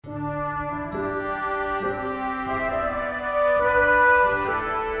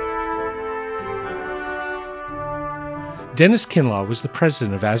Dennis Kinlaw was the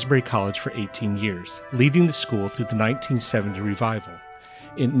president of Asbury College for 18 years, leading the school through the 1970 revival.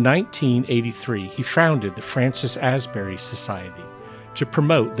 In 1983, he founded the Francis Asbury Society to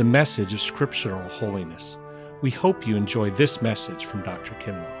promote the message of scriptural holiness. We hope you enjoy this message from Dr.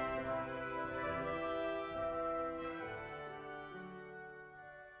 Kinlaw.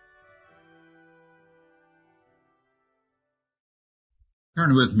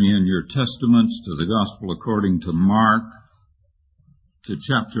 Turn with me in your testaments to the Gospel according to Mark, to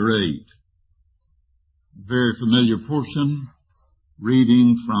chapter 8. A very familiar portion,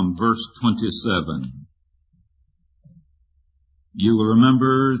 reading from verse 27. You will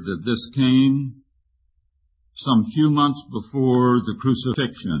remember that this came some few months before the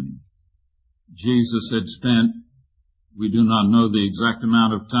crucifixion. Jesus had spent, we do not know the exact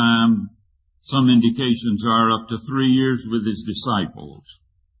amount of time, some indications are up to 3 years with his disciples.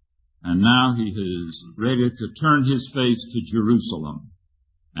 And now he is ready to turn his face to Jerusalem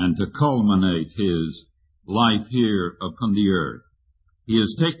and to culminate his life here upon the earth. He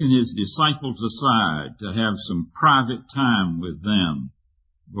has taken his disciples aside to have some private time with them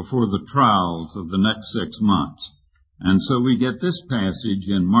before the trials of the next 6 months. And so we get this passage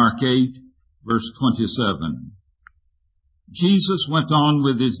in Mark 8, verse 27. Jesus went on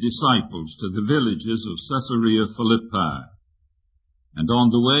with his disciples to the villages of Caesarea Philippi. And on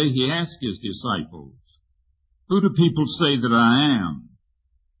the way he asked his disciples, "Who do people say that I am?"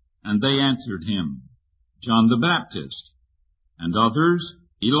 And they answered him, "John the Baptist, and others,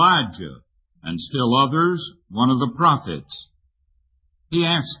 Elijah, and still others, one of the prophets." He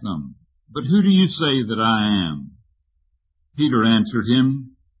asked them, "But who do you say that I am?" Peter answered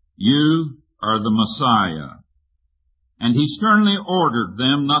him, "You are the Messiah." And he sternly ordered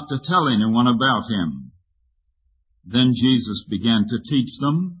them not to tell anyone about him. Then Jesus began to teach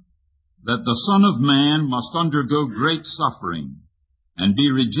them that the Son of Man must undergo great suffering and be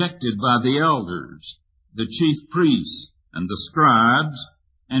rejected by the elders, the chief priests, and the scribes,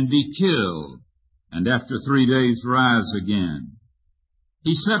 and be killed, and after 3 days rise again.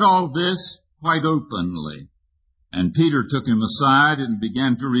 He said all this quite openly, and Peter took him aside and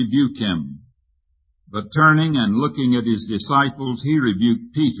began to rebuke him. But turning and looking at his disciples, he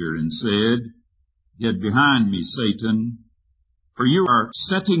rebuked Peter and said, "Get behind me, Satan, for you are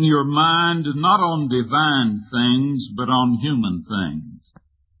setting your mind not on divine things, but on human things."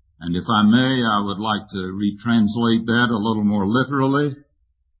 And if I may, I would like to retranslate that a little more literally.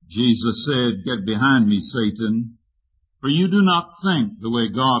 Jesus said, "Get behind me, Satan, for you do not think the way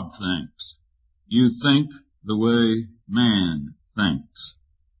God thinks. You think the way man thinks."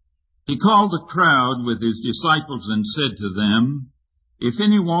 He called the crowd with his disciples and said to them, "If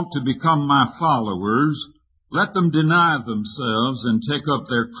any want to become my followers, let them deny themselves and take up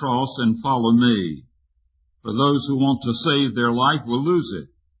their cross and follow me. For those who want to save their life will lose it,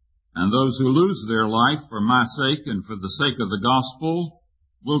 and those who lose their life for my sake and for the sake of the gospel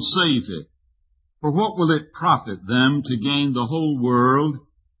will save it. For what will it profit them to gain the whole world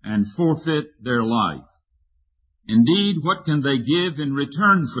and forfeit their life? Indeed, what can they give in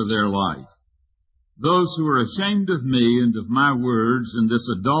return for their life? Those who are ashamed of me and of my words in this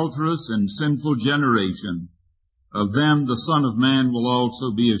adulterous and sinful generation, of them the Son of Man will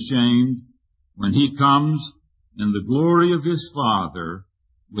also be ashamed when he comes in the glory of his Father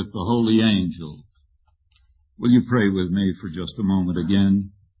with the holy angels." Will you pray with me for just a moment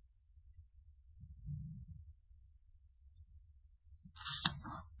again?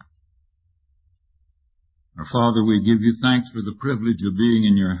 Our Father, we give you thanks for the privilege of being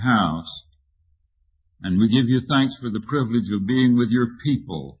in your house, and we give you thanks for the privilege of being with your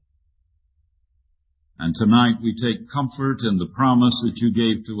people. And tonight we take comfort in the promise that you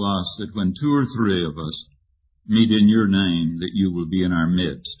gave to us that when 2 or 3 of us meet in your name, that you will be in our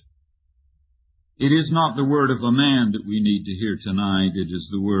midst. It is not the word of a man that we need to hear tonight. It is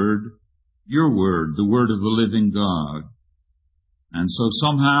the word, your word, the word of the living God. And so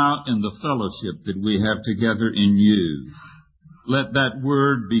somehow in the fellowship that we have together in you, let that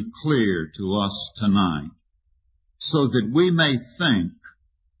word be clear to us tonight, so that we may think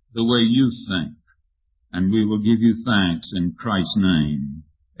the way you think, and we will give you thanks in Christ's name.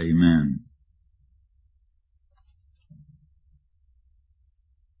 Amen.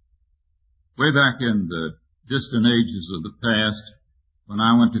 Way back in the distant ages of the past, when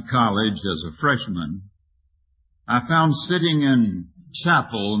I went to college as a freshman, I found sitting in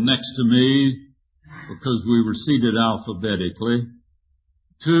chapel next to me, because we were seated alphabetically,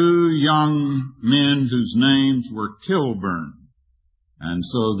 2 young men whose names were Kilburn. And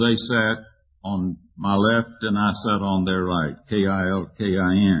so they sat on my left and I sat on their right,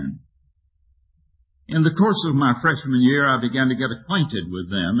 Kilkin. In the course of my freshman year, I began to get acquainted with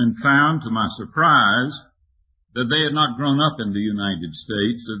them and found, to my surprise, that they had not grown up in the United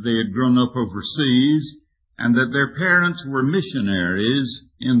States, that they had grown up overseas, and that their parents were missionaries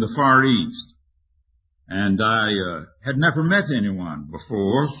in the Far East. And I had never met anyone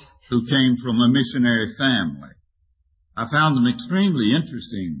before who came from a missionary family. I found them extremely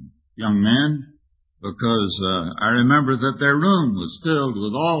interesting young men, because I remember that their room was filled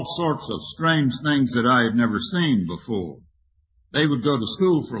with all sorts of strange things that I had never seen before. They would go to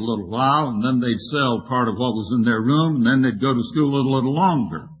school for a little while, and then they'd sell part of what was in their room, and then they'd go to school a little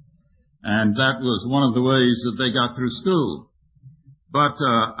longer. And that was one of the ways that they got through school. But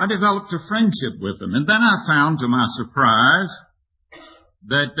I developed a friendship with them, and then I found, to my surprise,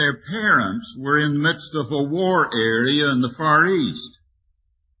 that their parents were in the midst of a war area in the Far East.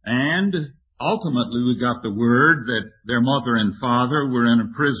 And ultimately, we got the word that their mother and father were in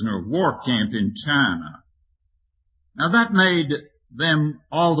a prisoner of war camp in China. Now, that made them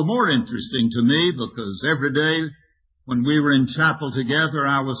all the more interesting to me, because every day when we were in chapel together,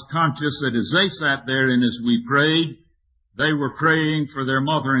 I was conscious that as they sat there and as we prayed, they were praying for their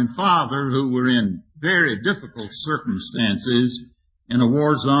mother and father, who were in very difficult circumstances in a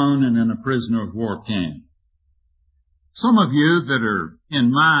war zone and in a prisoner of war camp. Some of you that are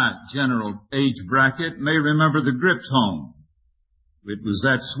in my general age bracket may remember the Grips home. It was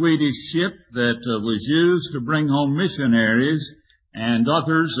that Swedish ship that was used to bring home missionaries and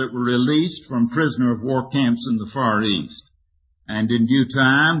others that were released from prisoner of war camps in the Far East. And in due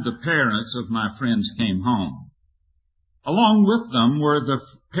time, the parents of my friends came home. Along with them were the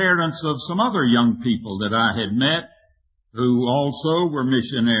parents of some other young people that I had met who also were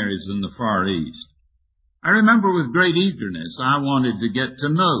missionaries in the Far East. I remember with great eagerness I wanted to get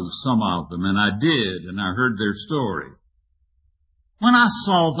to know some of them, and I did, and I heard their story. When I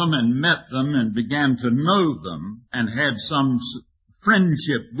saw them and met them and began to know them and had some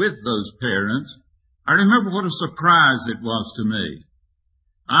friendship with those parents, I remember what a surprise it was to me.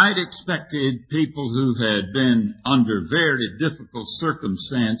 I'd expected people who had been under very difficult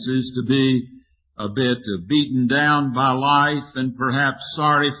circumstances to be a bit beaten down by life and perhaps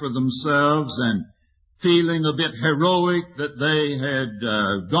sorry for themselves and feeling a bit heroic that they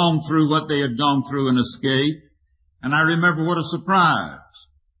had gone through what they had gone through and escaped. And I remember what a surprise.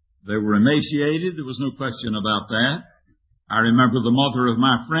 They were emaciated. There was no question about that. I remember the mother of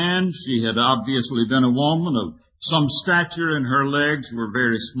my friend. She had obviously been a woman of some stature, and her legs were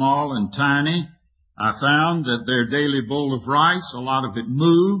very small and tiny. I found that their daily bowl of rice, a lot of it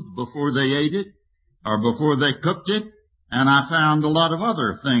moved before they ate it or before they cooked it. And I found a lot of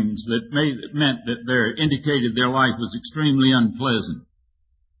other things that meant that indicated their life was extremely unpleasant.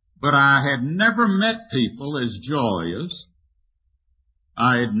 But I had never met people as joyous.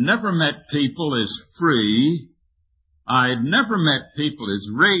 I had never met people as free. I had never met people as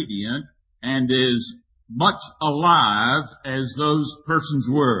radiant and as much alive as those persons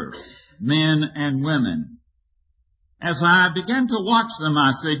were, men and women. As I began to watch them,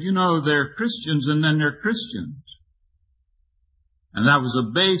 I said, you know, they're Christians and then they're Christians. And that was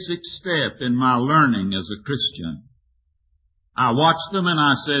a basic step in my learning as a Christian. I watched them and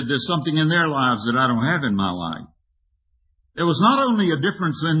I said, there's something in their lives that I don't have in my life. There was not only a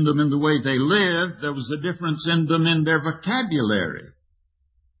difference in them in the way they lived, there was a difference in them in their vocabulary.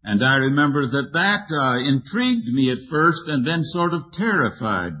 And I remember that intrigued me at first and then sort of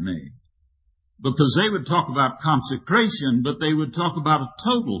terrified me. Because they would talk about consecration, but they would talk about a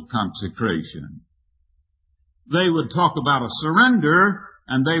total consecration. They would talk about a surrender,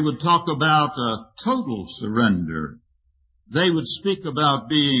 and they would talk about a total surrender. They would speak about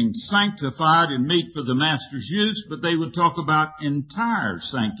being sanctified and meet for the Master's use, but they would talk about entire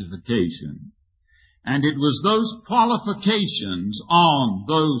sanctification. And it was those qualifications on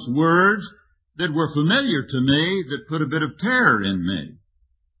those words that were familiar to me that put a bit of terror in me.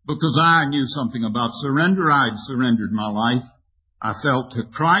 Because I knew something about surrender. I'd surrendered my life. I felt to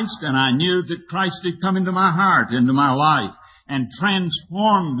Christ, and I knew that Christ had come into my heart, into my life, and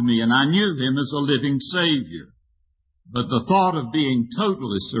transformed me, and I knew Him as a living Savior. But the thought of being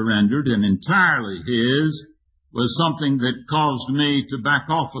totally surrendered and entirely His was something that caused me to back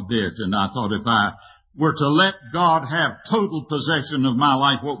off a bit. And I thought, if I were to let God have total possession of my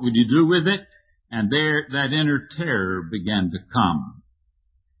life, what would He do with it? And there, that inner terror began to come.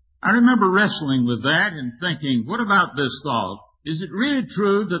 I remember wrestling with that and thinking, what about this thought? Is it really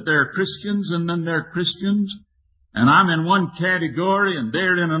true that they're Christians and then they're Christians? And I'm in one category and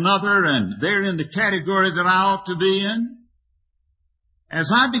they're in another, and they're in the category that I ought to be in?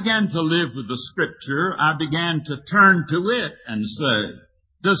 As I began to live with the Scripture, I began to turn to it and say,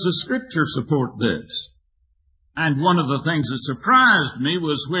 Does the Scripture support this? And one of the things that surprised me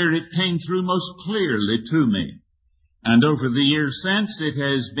was where it came through most clearly to me. And over the years since, it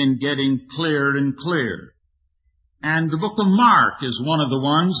has been getting clearer and clearer. And the book of Mark is one of the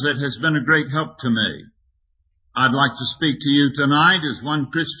ones that has been a great help to me. I'd like to speak to you tonight as one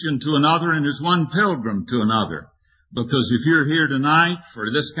Christian to another and as one pilgrim to another. Because if you're here tonight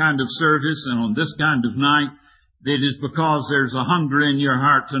for this kind of service and on this kind of night, it is because there's a hunger in your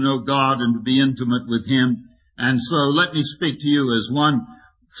heart to know God and to be intimate with Him. And so let me speak to you as one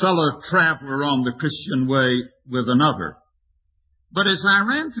fellow traveler on the Christian way with another. But as I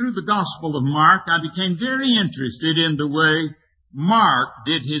ran through the Gospel of Mark, I became very interested in the way Mark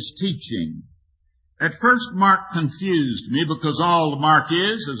did his teaching. At first, Mark confused me because all Mark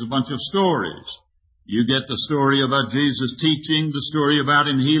is a bunch of stories. You get the story about Jesus teaching, the story about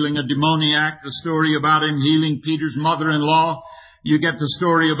Him healing a demoniac, the story about Him healing Peter's mother-in-law. You get the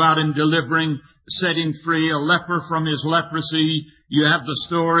story about Him setting free a leper from his leprosy. You have the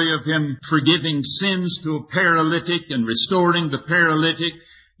story of Him forgiving sins to a paralytic and restoring the paralytic.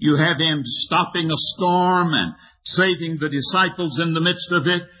 You have Him stopping a storm and saving the disciples in the midst of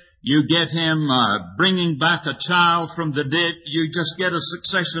it. You get Him bringing back a child from the dead. You just get a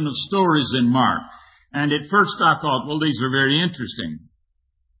succession of stories in Mark. And at first I thought, well, these are very interesting.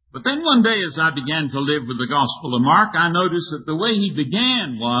 But then one day as I began to live with the Gospel of Mark, I noticed that the way he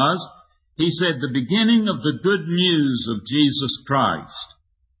began was, he said, the beginning of the good news of Jesus Christ.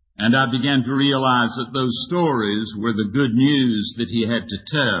 And I began to realize that those stories were the good news that He had to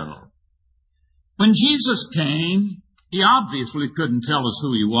tell. When Jesus came, He obviously couldn't tell us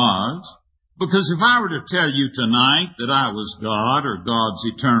who He was, because if I were to tell you tonight that I was God or God's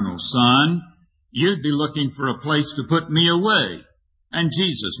eternal Son, you'd be looking for a place to put me away. And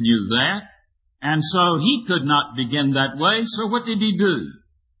Jesus knew that. And so He could not begin that way. So what did He do?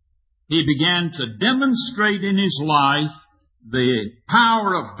 He began to demonstrate in His life the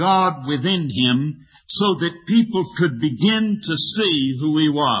power of God within Him so that people could begin to see who He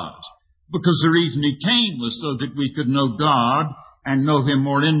was. Because the reason He came was so that we could know God and know Him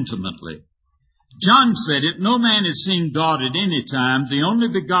more intimately. John said it, no man has seen God at any time. The only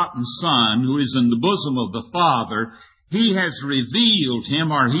begotten Son, who is in the bosom of the Father, He has revealed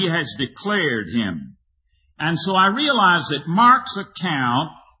Him, or He has declared Him. And so I realized that Mark's account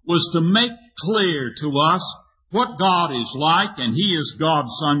was to make clear to us what God is like, and He is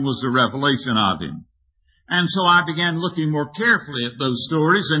God's Son was the revelation of Him. And so I began looking more carefully at those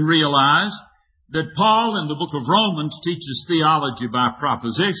stories and realized that Paul in the book of Romans teaches theology by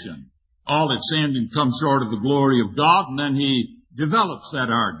proposition. All have sinned and come short of the glory of God, and then he develops that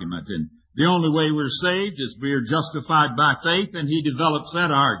argument. And the only way we're saved is we are justified by faith, and he develops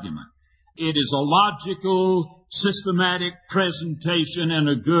that argument. It is a logical, systematic presentation in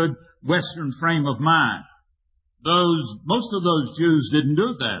a good Western frame of mind. Most of those Jews didn't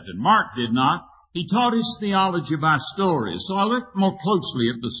do that, and Mark did not. He taught his theology by stories. So I looked more closely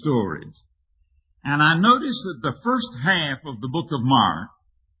at the stories. And I noticed that the first half of the book of Mark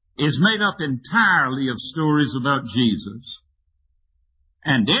is made up entirely of stories about Jesus.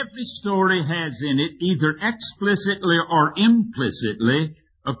 And every story has in it, either explicitly or implicitly,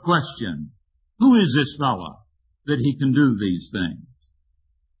 a question. Who is this fellow that he can do these things?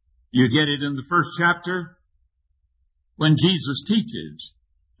 You get it in the first chapter when Jesus teaches.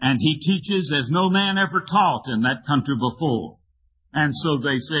 And he teaches as no man ever taught in that country before. And so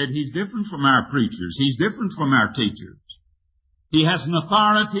they said, he's different from our preachers. He's different from our teachers. He has an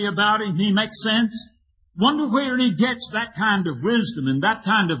authority about him. He makes sense. Wonder where he gets that kind of wisdom and that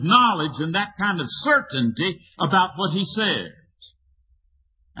kind of knowledge and that kind of certainty about what he says.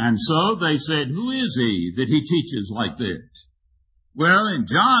 And so they said, who is he that he teaches like this? Well, and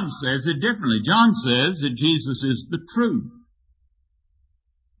John says it differently. John says that Jesus is the truth.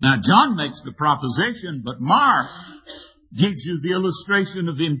 Now, John makes the proposition, but Mark gives you the illustration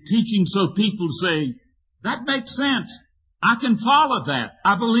of him teaching so people say, that makes sense. I can follow that.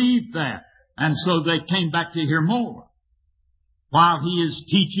 I believe that. And so they came back to hear more. While he is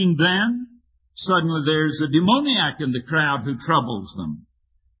teaching them, suddenly there's a demoniac in the crowd who troubles them,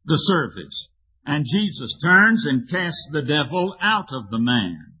 the service. And Jesus turns and casts the devil out of the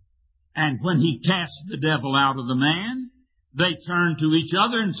man. And when he casts the devil out of the man, they turn to each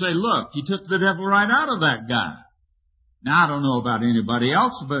other and say, look, he took the devil right out of that guy. Now, I don't know about anybody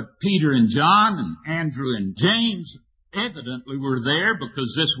else, but Peter and John and Andrew and James evidently were there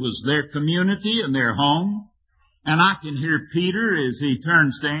because this was their community and their home. And I can hear Peter as he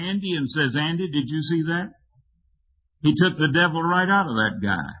turns to Andy and says, Andy, did you see that? He took the devil right out of that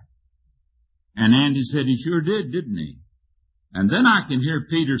guy. And Andy said, he sure did, didn't he? And then I can hear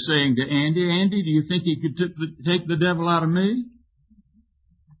Peter saying to Andy, Andy, do you think he could take the devil out of me?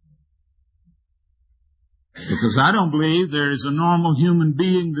 Because I don't believe there is a normal human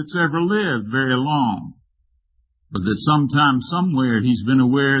being that's ever lived very long. But that sometime, somewhere, he's been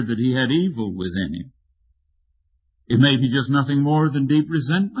aware that he had evil within him. It may be just nothing more than deep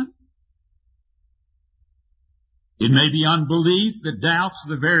resentment. It may be unbelief that doubts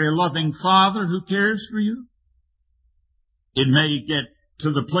the very loving Father who cares for you. It may get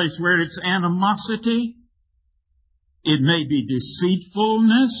to the place where it's animosity. It may be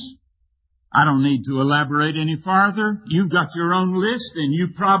deceitfulness. I don't need to elaborate any farther. You've got your own list, and you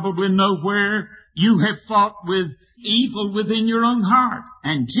probably know where you have fought with evil within your own heart.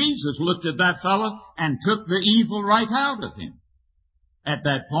 And Jesus looked at that fellow and took the evil right out of him. At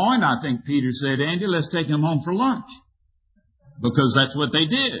that point, I think Peter said, Andy, let's take him home for lunch. Because that's what they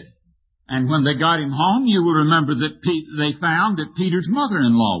did. And when they got him home, you will remember that they found that Peter's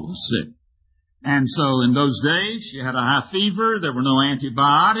mother-in-law was sick. And so in those days, she had a high fever. There were no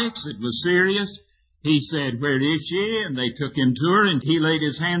antibiotics. It was serious. He said, where is she? And they took him to her, and he laid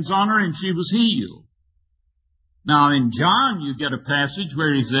his hands on her, and she was healed. Now in John, you get a passage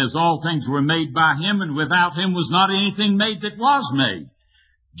where he says, all things were made by him, and without him was not anything made that was made.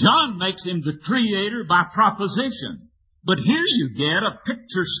 John makes him the creator by proposition. But here you get a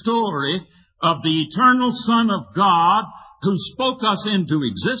picture story of the eternal Son of God who spoke us into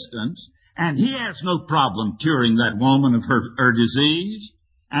existence, and he has no problem curing that woman of her disease.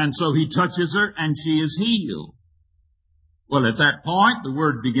 And so he touches her, and she is healed. Well, at that point, the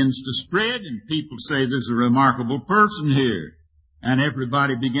word begins to spread, and people say there's a remarkable person here. And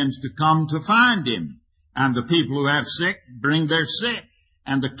everybody begins to come to find him. And the people who have sick bring their sick.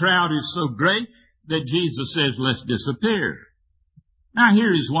 And the crowd is so great that Jesus says, let's disappear. Now,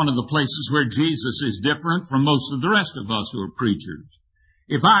 here is one of the places where Jesus is different from most of the rest of us who are preachers.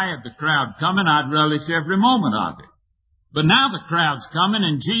 If I had the crowd coming, I'd relish every moment of it. But now the crowd's coming,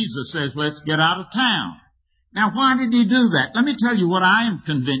 and Jesus says, let's get out of town. Now, why did he do that? Let me tell you what I am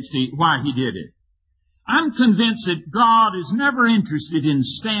convinced why he did it. I'm convinced that God is never interested in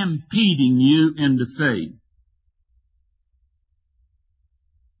stampeding you into faith.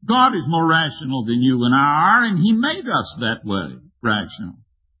 God is more rational than you and I are, and he made us that way, rational.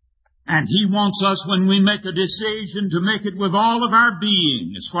 And he wants us, when we make a decision, to make it with all of our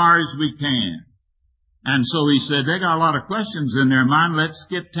being as far as we can. And so he said, they got a lot of questions in their mind. Let's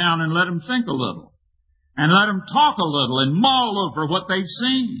skip town and let them think a little. And let them talk a little and mull over what they've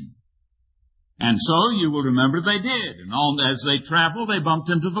seen. And so you will remember they did. And as they traveled, they bumped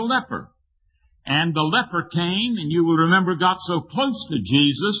into the leper. And the leper came, and you will remember got so close to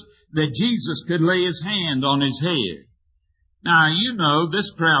Jesus that Jesus could lay his hand on his head. Now, you know,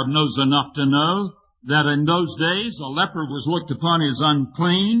 this crowd knows enough to know that in those days a leper was looked upon as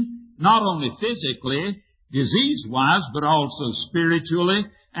unclean, not only physically, disease-wise, but also spiritually.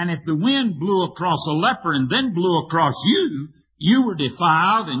 And if the wind blew across a leper and then blew across you, you were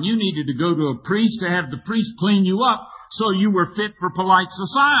defiled, and you needed to go to a priest to have the priest clean you up so you were fit for polite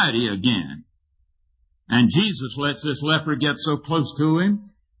society again. And Jesus lets this leper get so close to him.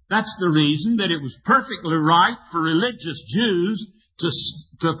 That's the reason that it was perfectly right for religious Jews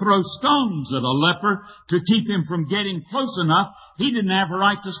to throw stones at a leper to keep him from getting close enough. He didn't have a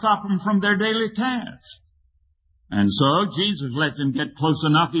right to stop them from their daily task. And so Jesus lets him get close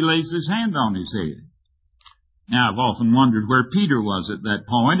enough, he lays his hand on his head. Now, I've often wondered where Peter was at that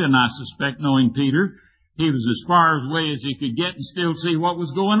point, and I suspect, knowing Peter, he was as far away as he could get and still see what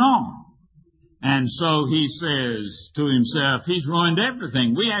was going on. And so he says to himself, he's ruined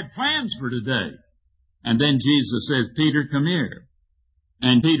everything. We had plans for today. And then Jesus says, Peter, come here.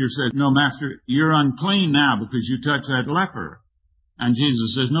 And Peter says, no, Master, you're unclean now because you touched that leper. And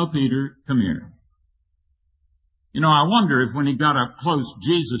Jesus says, no, Peter, come here. You know, I wonder if when he got up close,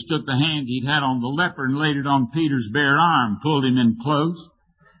 Jesus took the hand he'd had on the leper and laid it on Peter's bare arm, pulled him in close.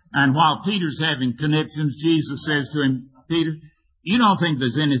 And while Peter's having conniptions, Jesus says to him, Peter, you don't think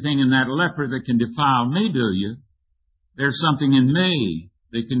there's anything in that leper that can defile me, do you? There's something in me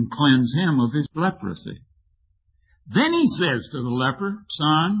that can cleanse him of his leprosy. Then he says to the leper,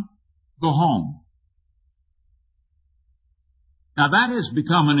 son, go home. Now that has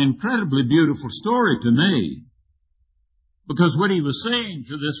become an incredibly beautiful story to me, because what he was saying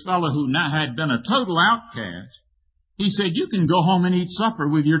to this fellow who now had been a total outcast, he said, you can go home and eat supper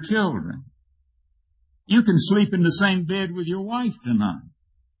with your children. You can sleep in the same bed with your wife tonight.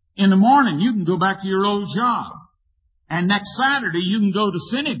 In the morning, you can go back to your old job. And next Saturday, you can go to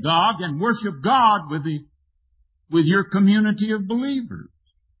synagogue and worship God with your community of believers.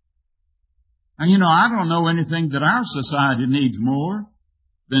 And I don't know anything that our society needs more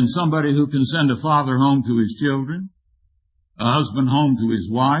than somebody who can send a father home to his children, a husband home to his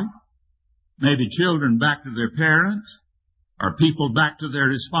wife, maybe children back to their parents, or people back to their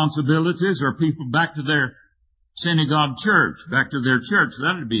responsibilities, or people back to their synagogue church, back to their church.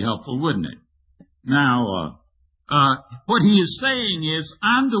 That would be helpful, wouldn't it? Now, what he is saying is,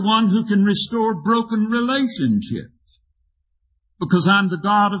 I'm the one who can restore broken relationships, because I'm the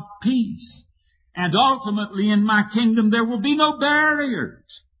God of peace. And ultimately in my kingdom there will be no barriers.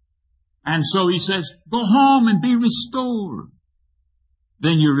 And so he says, go home and be restored.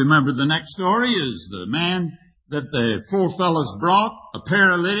 Then you remember the next story is the man that the four fellows brought, a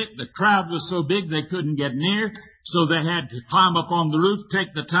paralytic. The crowd was so big they couldn't get near, so they had to climb up on the roof,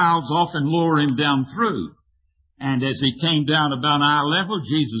 take the tiles off, and lower him down through. And as he came down about eye level,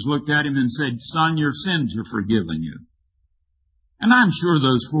 Jesus looked at him and said, son, your sins are forgiven you. And I'm sure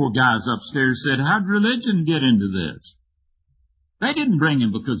those four guys upstairs said, how'd religion get into this? They didn't bring him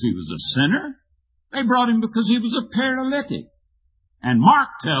because he was a sinner. They brought him because he was a paralytic. And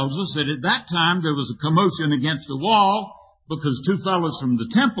Mark tells us that at that time there was a commotion against the wall because two fellows from the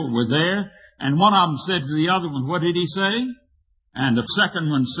temple were there, and one of them said to the other one, what did he say? And the second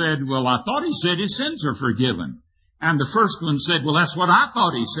one said, well, I thought he said his sins are forgiven. And the first one said, well, that's what I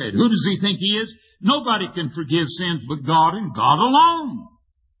thought he said. Who does he think he is? Nobody can forgive sins but God and God alone.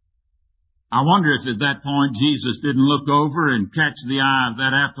 I wonder if at that point Jesus didn't look over and catch the eye of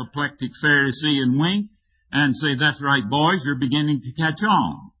that apoplectic Pharisee and wink and say, that's right, boys, you're beginning to catch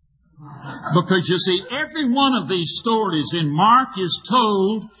on. Because you see, every one of these stories in Mark is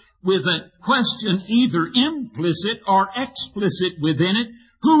told with a question either implicit or explicit within it.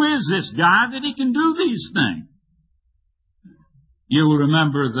 Who is this guy that he can do these things? You'll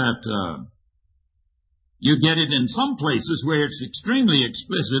remember that you get it in some places where it's extremely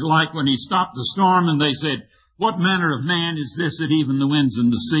explicit, like when he stopped the storm and they said, what manner of man is this that even the winds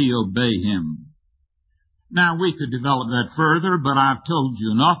and the sea obey him? Now, we could develop that further, but I've told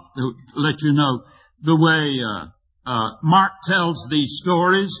you enough to let you know the way Mark tells these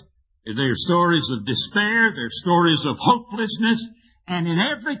stories. They're stories of despair, they're stories of hopelessness, and in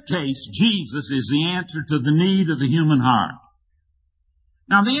every case, Jesus is the answer to the need of the human heart.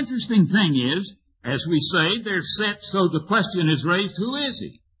 Now, the interesting thing is, as we say, they're set so the question is raised, who is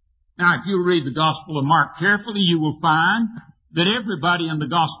he? Now, if you read the Gospel of Mark carefully, you will find that everybody in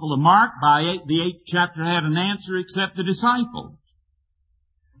the Gospel of Mark, by the 8th chapter, had an answer except the disciples.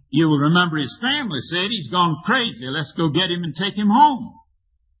 You will remember his family said, he's gone crazy, let's go get him and take him home.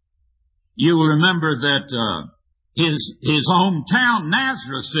 You will remember that his hometown,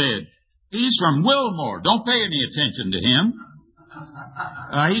 Nazareth, said, he's from Wilmore, don't pay any attention to him.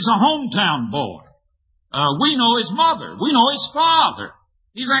 He's a hometown boy. We know his mother. We know his father.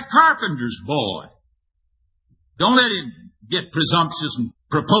 He's a carpenter's boy. Don't let him get presumptuous and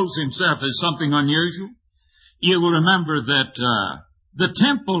propose himself as something unusual. You will remember that the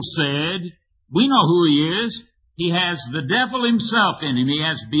temple said, we know who he is. He has the devil himself in him. He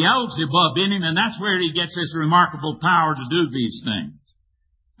has Beelzebub in him, and that's where he gets his remarkable power to do these things.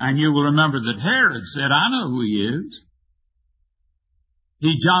 And you will remember that Herod said, I know who he is.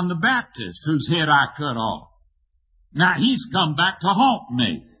 He's John the Baptist, whose head I cut off. Now he's come back to haunt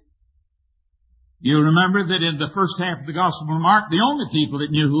me. You remember that in the first half of the Gospel of Mark, the only people that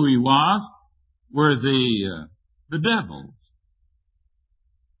knew who he was were the devils.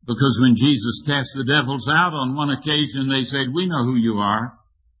 Because when Jesus cast the devils out on one occasion, they said, we know who you are.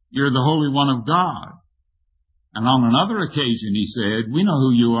 You're the Holy One of God. And on another occasion, he said, we know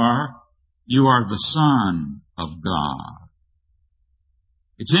who you are. You are the Son of God.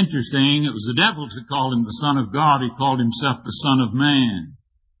 It's interesting, it was the devil who called him the Son of God. He called himself the Son of Man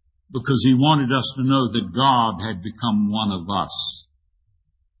because he wanted us to know that God had become one of us.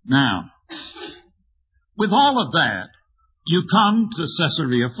 Now, with all of that, you come to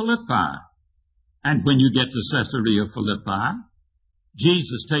Caesarea Philippi. And when you get to Caesarea Philippi,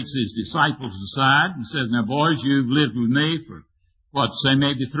 Jesus takes his disciples aside and says, now boys, you've lived with me for,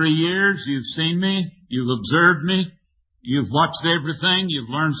 maybe 3 years. You've seen me. You've observed me. You've watched everything.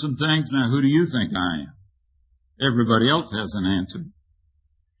 You've learned some things. Now, who do you think I am? Everybody else has an answer.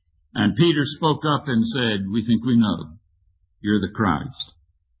 And Peter spoke up and said, we think we know. You're the Christ.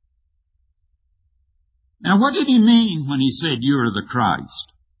 Now, what did he mean when he said, you're the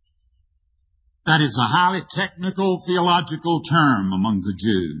Christ? That is a highly technical theological term among the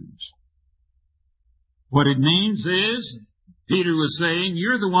Jews. What it means is, Peter was saying,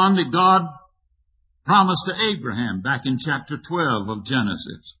 you're the one that God promised to Abraham back in chapter 12 of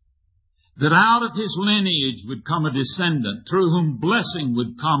Genesis. that out of his lineage would come a descendant through whom blessing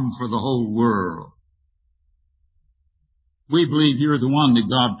would come for the whole world. We believe you're the one that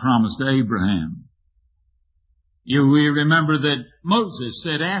God promised to Abraham. We remember that Moses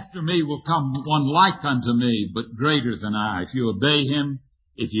said, after me will come one like unto me, but greater than I. If you obey him,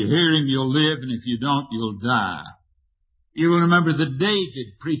 if you hear him, you'll live, and if you don't, you'll die. You will remember that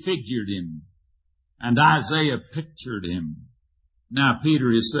David prefigured him, and Isaiah pictured him. Now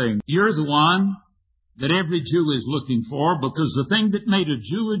Peter is saying, you're the one that every Jew is looking for, because the thing that made a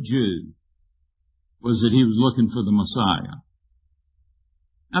Jew was that he was looking for the Messiah.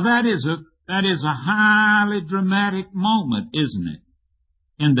 Now that is a highly dramatic moment, isn't it?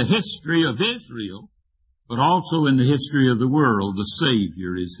 In the history of Israel, but also in the history of the world, the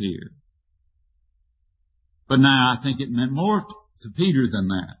Savior is here. But now I think it meant more to Peter than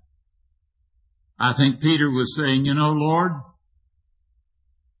that. I think Peter was saying, Lord,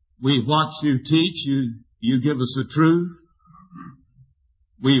 we've watched you teach, you give us the truth.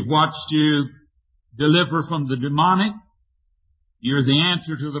 We've watched you deliver from the demonic. You're the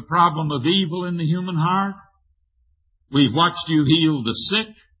answer to the problem of evil in the human heart. We've watched you heal the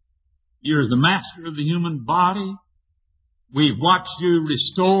sick. You're the master of the human body. We've watched you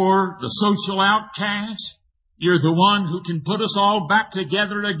restore the social outcast. You're the one who can put us all back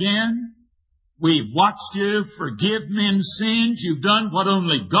together again. We've watched you forgive men's sins. You've done what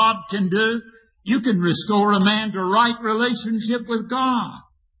only God can do. You can restore a man to right relationship with God.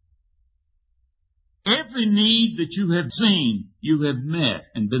 Every need that you have seen, you have met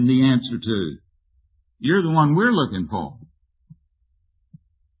and been the answer to. You're the one we're looking for.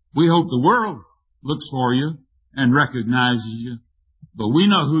 We hope the world looks for you and recognizes you, but we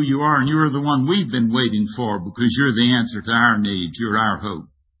know who you are, and you're the one we've been waiting for, because you're the answer to our needs. You're our hope.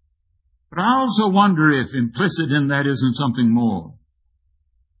 But I also wonder if implicit in that isn't something more.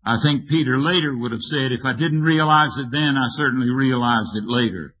 I think Peter later would have said, if I didn't realize it then, I certainly realized it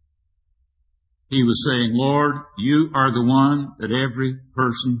later. He was saying, Lord, you are the one that every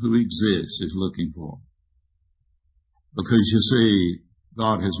person who exists is looking for. Because you see,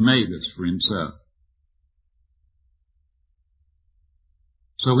 God has made us for himself.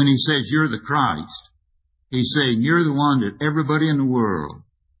 So when he says you're the Christ, he's saying you're the one that everybody in the world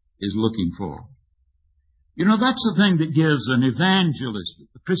is looking for. That's the thing that gives an evangelist,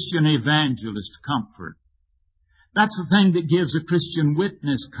 a Christian evangelist, comfort. That's the thing that gives a Christian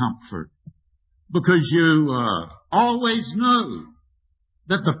witness comfort. Because you always know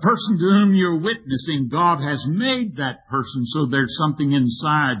that the person to whom you're witnessing, God has made that person so there's something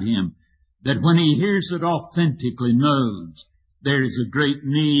inside him that when he hears it authentically knows there is a great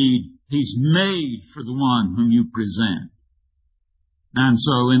need. He's made for the one whom you present. And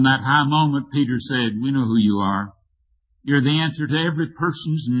so in that high moment, Peter said, we know who you are. You're the answer to every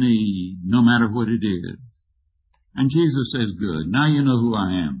person's need, no matter what it is. And Jesus says, good. Now you know who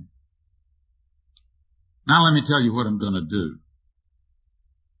I am. Now let me tell you what I'm going to do.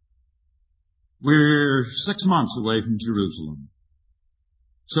 We're 6 months away from Jerusalem.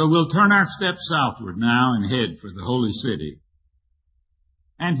 So we'll turn our steps southward now and head for the holy city.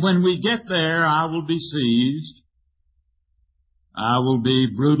 And when we get there, I will be seized. I will be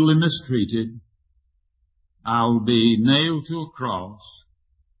brutally mistreated. I will be nailed to a cross.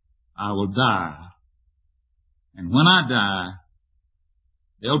 I will die. And when I die,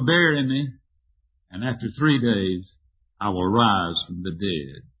 they'll bury me. And after 3 days, I will rise from the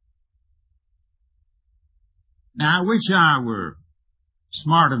dead. Now, I wish I were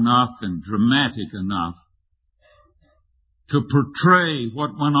smart enough and dramatic enough to portray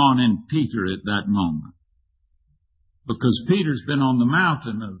what went on in Peter at that moment. Because Peter's been on the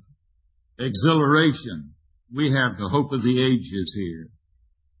mountain of exhilaration. We have the hope of the ages here.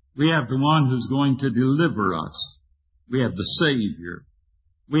 We have the one who's going to deliver us. We have the Savior.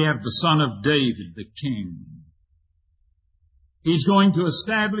 We have the Son of David, the King. He's going to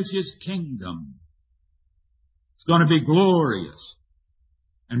establish his kingdom. It's going to be glorious.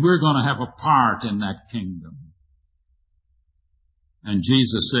 And we're going to have a part in that kingdom. And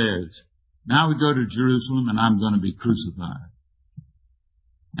Jesus says, now we go to Jerusalem and I'm going to be crucified.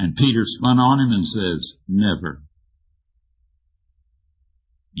 And Peter spun on him and says, never.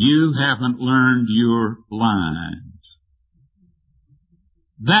 You haven't learned your lines.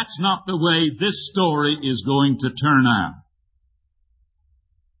 That's not the way this story is going to turn out.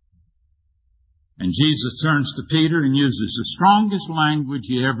 And Jesus turns to Peter and uses the strongest language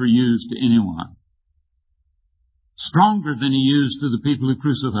he ever used to anyone. Stronger than he used to the people who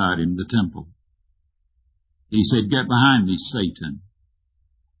crucified him in the temple. He said, get behind me, Satan.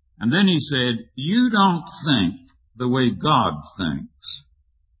 And then he said, you don't think the way God thinks.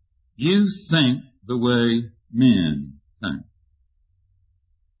 You think the way men think.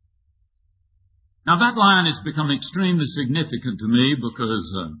 Now that line has become extremely significant to me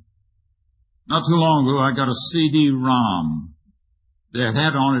because not too long ago I got a CD-ROM that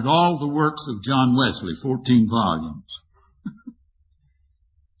had on it all the works of John Wesley, 14 volumes.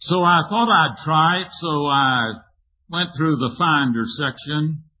 So I thought I'd try it, so I went through the Finder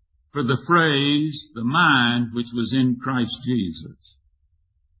section for the phrase, the mind which was in Christ Jesus.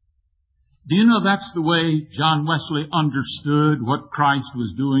 Do you know that's the way John Wesley understood what Christ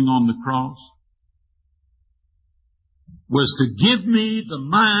was doing on the cross? Was to give me the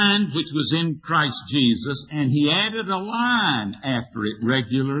mind which was in Christ Jesus, and he added a line after it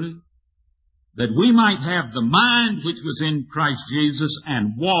regularly, that we might have the mind which was in Christ Jesus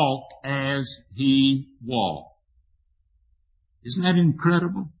and walk as he walked. Isn't that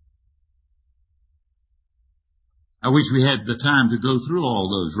incredible? I wish we had the time to go through all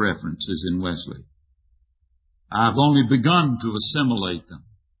those references in Wesley. I've only begun to assimilate them.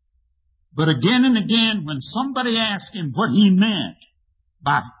 But again and again, when somebody asked him what he meant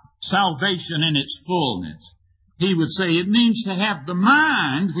by salvation in its fullness, he would say it means to have the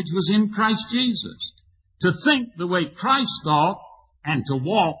mind which was in Christ Jesus, to think the way Christ thought and to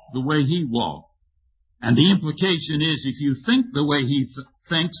walk the way he walked. And the implication is if you think the way he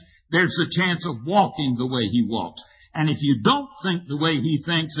thinks, there's a chance of walking the way he walks. And if you don't think the way he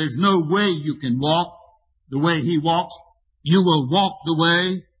thinks, there's no way you can walk the way he walks. You will walk the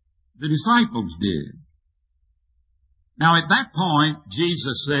way the disciples did. Now at that point,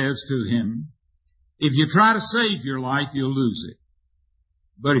 Jesus says to him, if you try to save your life, you'll lose it.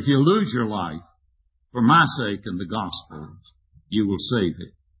 But if you lose your life, for my sake and the gospel's, you will save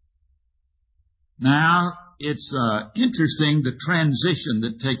it. Now, it's interesting the transition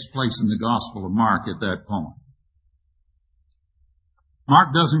that takes place in the Gospel of Mark at that point.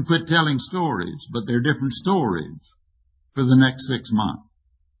 Mark doesn't quit telling stories, but they're different stories for the next 6 months.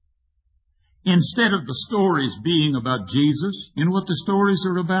 Instead of the stories being about Jesus, you know what the stories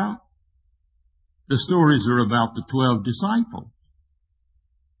are about? The stories are about the 12 disciples.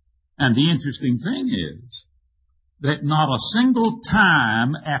 And the interesting thing is that not a single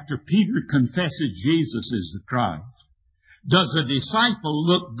time after Peter confesses Jesus is the Christ does a disciple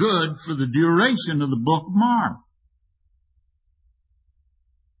look good for the duration of the book of Mark.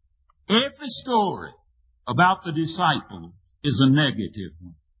 Every story about the disciples is a negative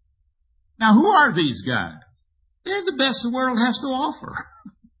one. Now, who are these guys? They're the best the world has to offer.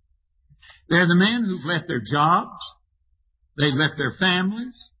 They're the men who've left their jobs. They've left their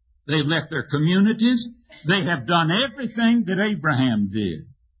families. They've left their communities. They have done everything that Abraham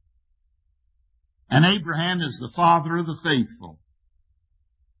did. And Abraham is the father of the faithful.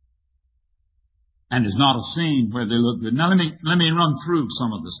 And there's not a scene where they look good. Now let me run through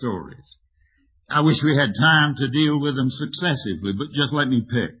some of the stories. I wish we had time to deal with them successively, but just let me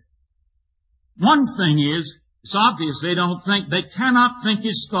pick. One thing is, it's obvious they cannot think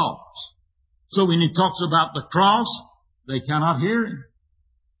his thoughts. So when he talks about the cross, they cannot hear him.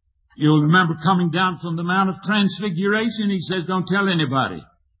 You'll remember coming down from the Mount of Transfiguration, he says, don't tell anybody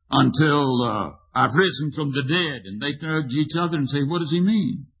until I've risen from the dead. And they nudge each other and say, what does he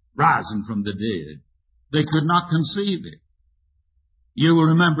mean? Rising from the dead. They could not conceive it. You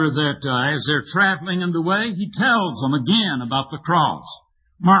will remember that as they're traveling in the way, he tells them again about the cross.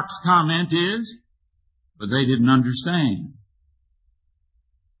 Mark's comment is, but they didn't understand.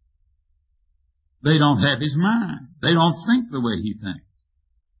 They don't have his mind. They don't think the way he thinks.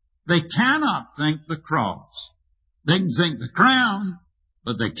 They cannot think the cross. They can think the crown,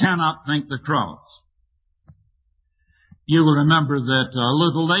 but they cannot think the cross. You will remember that a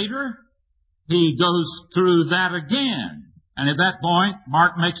little later, he goes through that again. And at that point,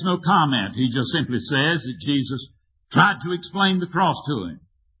 Mark makes no comment. He just simply says that Jesus tried to explain the cross to him.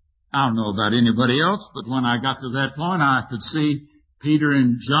 I don't know about anybody else, but when I got to that point, I could see Peter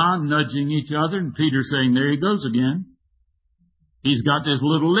and John nudging each other, and Peter saying, there he goes again. He's got this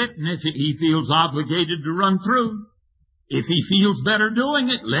little litany he feels obligated to run through. If he feels better doing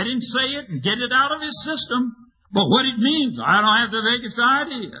it, let him say it and get it out of his system. But what it means, I don't have the vaguest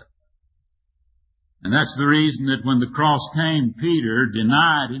idea. And that's the reason that when the cross came, Peter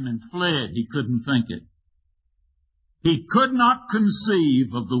denied him and fled. He couldn't think it. He could not conceive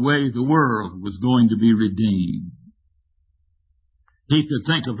of the way the world was going to be redeemed. He could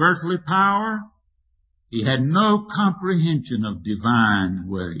think of earthly power. He had no comprehension of divine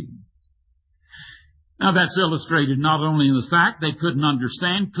ways. Now that's illustrated not only in the fact they couldn't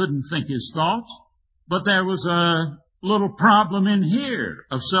understand, couldn't think his thoughts, but there was a little problem in here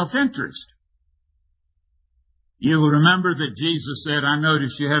of self-interest. You will remember that Jesus said, I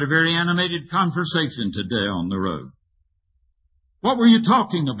noticed you had a very animated conversation today on the road. What were you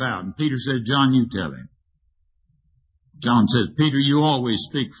talking about? And Peter said, John, you tell him. John says, Peter, you always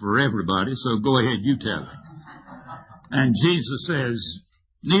speak for everybody, so go ahead, you tell him. And Jesus says,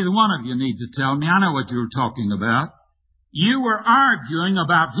 neither one of you need to tell me. I know what you were talking about. You were arguing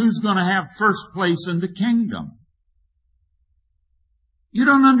about who's going to have first place in the kingdom. You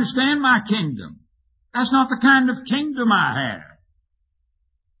don't understand my kingdom. That's not the kind of kingdom I have.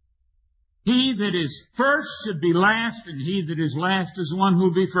 He that is first should be last, and he that is last is the one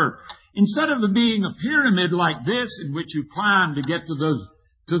who will be first. Instead of it being a pyramid like this, in which you climb to get to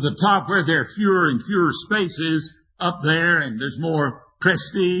the top where there are fewer and fewer spaces up there, and there's more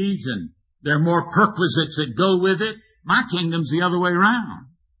prestige, and there are more perquisites that go with it, my kingdom's the other way around.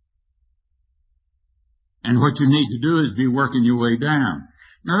 And what you need to do is be working your way down.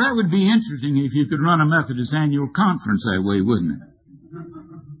 Now, that would be interesting if you could run a Methodist annual conference that way, wouldn't it?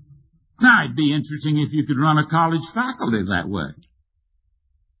 Now, it'd be interesting if you could run a college faculty that way.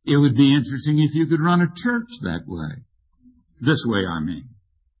 It would be interesting if you could run a church that way. This way, I mean.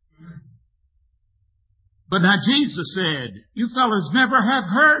 But now Jesus said, you fellows never have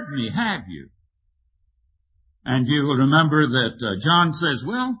heard me, have you? And you will remember that John says,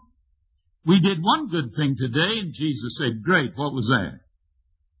 well, we did one good thing today, and Jesus said, great, what was that?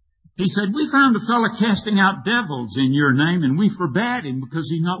 He said, we found a fellow casting out devils in your name, and we forbade him because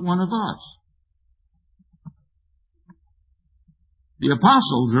he's not one of us. The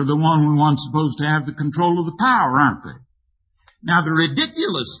apostles are the ones supposed to have the control of the power, aren't they? Now, the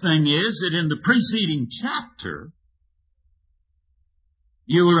ridiculous thing is that in the preceding chapter,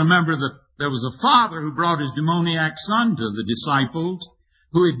 you will remember that there was a father who brought his demoniac son to the disciples,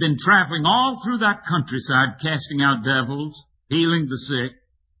 who had been traveling all through that countryside, casting out devils, healing the sick.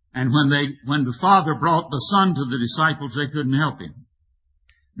 And when the father brought the son to the disciples, they couldn't help him.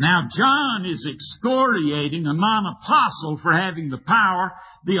 Now, John is excoriating a non-apostle for having the power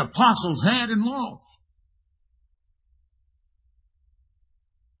the apostles had and lost.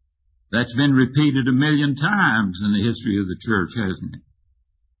 That's been repeated 1,000,000 times in the history of the church, hasn't it?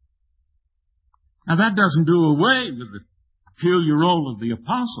 Now, that doesn't do away with the peculiar role of the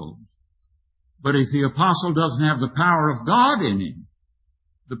apostle. But if the apostle doesn't have the power of God in him,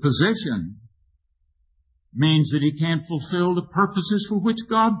 the position means that he can't fulfill the purposes for which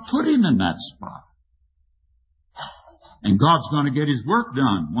God put him in that spot. And God's going to get his work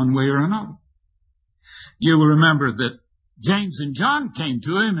done one way or another. You will remember that James and John came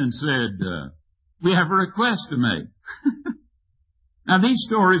to him and said, we have a request to make. Now, these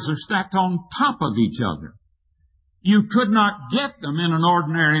stories are stacked on top of each other. You could not get them in an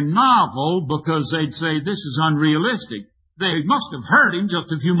ordinary novel because they'd say, this is unrealistic. They must have heard him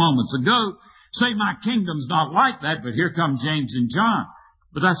just a few moments ago say, my kingdom's not like that, but here come James and John.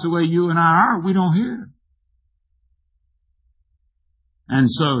 But that's the way you and I are. We don't hear. And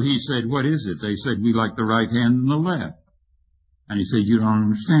so he said, what is it? They said, we like the right hand and the left. And he said, you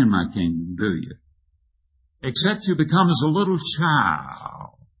don't understand my kingdom, do you? Except you become as a little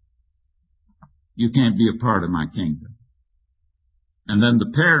child, you can't be a part of my kingdom. And then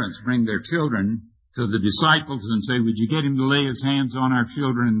the parents bring their children to the disciples and say, would you get him to lay his hands on our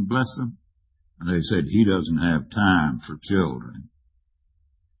children and bless them? And they said, he doesn't have time for children.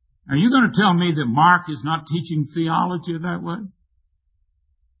 Are you going to tell me that Mark is not teaching theology that way?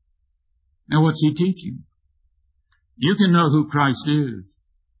 Now, what's he teaching? You can know who Christ is.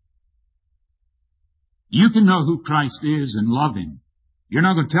 You can know who Christ is and love him. You're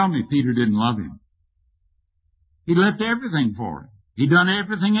not going to tell me Peter didn't love him. He left everything for him. He done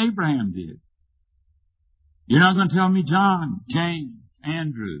everything Abraham did. You're not going to tell me John, James,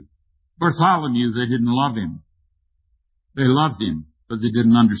 Andrew, Bartholomew, they didn't love him. They loved him, but they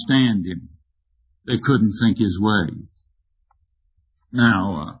didn't understand him. They couldn't think his way.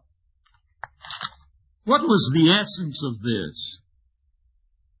 Now, what was the essence of this?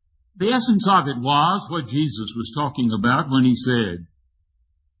 The essence of it was what Jesus was talking about when he said,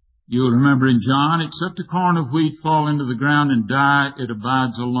 you'll remember in John, except a corn of wheat fall into the ground and die, it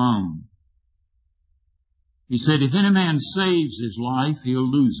abides alone. He said, if any man saves his life, he'll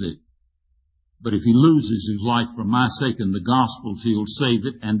lose it. But if he loses his life for my sake and the gospel's, he'll save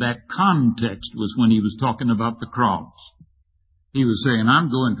it. And that context was when he was talking about the cross. He was saying,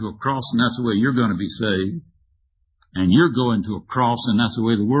 I'm going to a cross and that's the way you're going to be saved. And you're going to a cross and that's the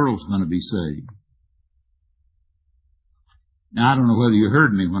way the world's going to be saved. Now, I don't know whether you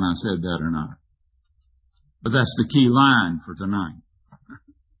heard me when I said that or not. But that's the key line for tonight.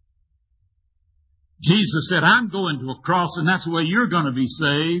 Jesus said, I'm going to a cross and that's the way you're going to be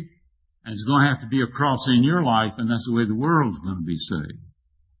saved. And it's going to have to be a cross in your life, and that's the way the world's going to be saved.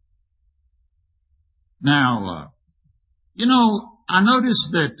 Now, I noticed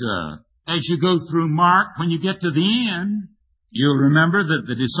that as you go through Mark, when you get to the end, you'll remember that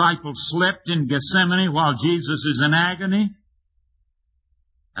the disciples slept in Gethsemane while Jesus is in agony.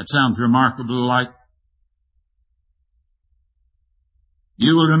 That sounds remarkably like.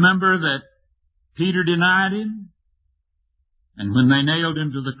 You will remember that Peter denied him, and when they nailed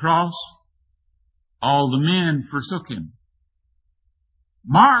him to the cross, all the men forsook him.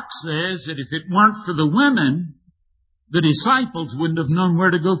 Mark says that if it weren't for the women, the disciples wouldn't have known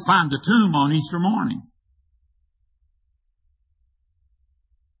where to go find the tomb on Easter morning.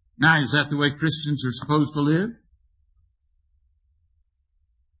 Now, is that the way Christians are supposed to live?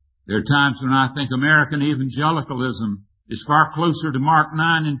 There are times when I think American evangelicalism is far closer to Mark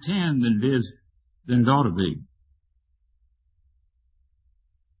 9 and 10 than it ought to be.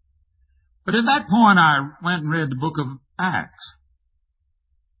 But at that point, I went and read the book of Acts.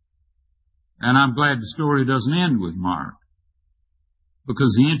 And I'm glad the story doesn't end with Mark.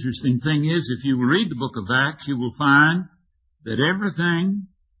 Because the interesting thing is, if you read the book of Acts, you will find that everything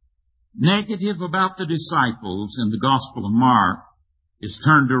negative about the disciples in the Gospel of Mark is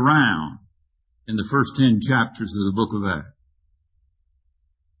turned around in the first 10 chapters of the book of Acts.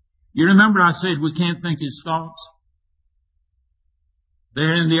 You remember I said we can't think his thoughts?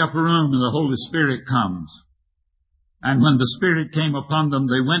 They're in the upper room and the Holy Spirit comes. And when the Spirit came upon them,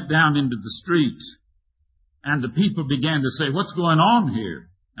 they went down into the streets. And the people began to say, what's going on here?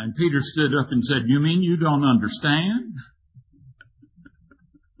 And Peter stood up and said, you mean you don't understand?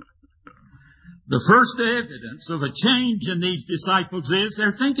 The first evidence of a change in these disciples is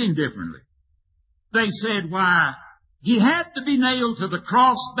they're thinking differently. They said, why, he had to be nailed to the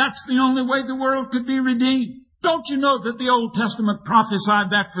cross. That's the only way the world could be redeemed. Don't you know that the Old Testament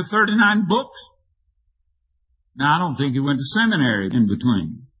prophesied that for 39 books? Now, I don't think he went to seminary in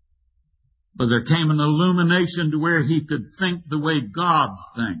between. But there came an illumination to where he could think the way God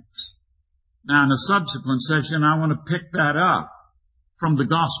thinks. Now, in a subsequent session, I want to pick that up from the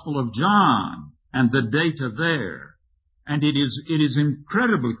Gospel of John and the data there. And it is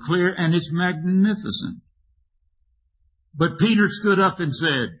incredibly clear and it's magnificent. But Peter stood up and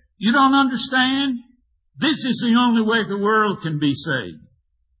said, you don't understand? This is the only way the world can be saved.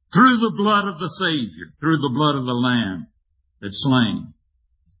 Through the blood of the Savior, through the blood of the Lamb that's slain.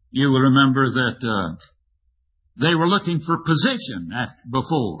 You will remember that they were looking for position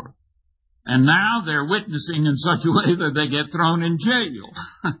before. And now they're witnessing in such a way that they get thrown in jail.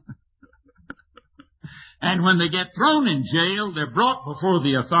 And when they get thrown in jail, they're brought before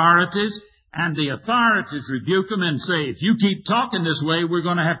the authorities, and the authorities rebuke them and say, if you keep talking this way, we're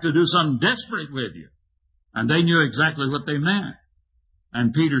going to have to do something desperate with you. And they knew exactly what they meant.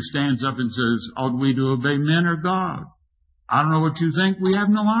 And Peter stands up and says, ought we to obey men or God? I don't know what you think. We have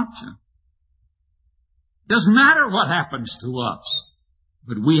no option. Doesn't matter what happens to us,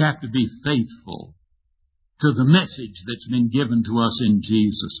 but we have to be faithful to the message that's been given to us in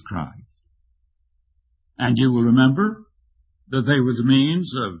Jesus Christ. And you will remember that they were the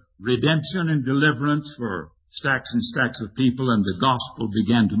means of redemption and deliverance for stacks and stacks of people, and the gospel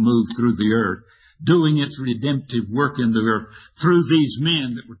began to move through the earth, doing its redemptive work in the earth through these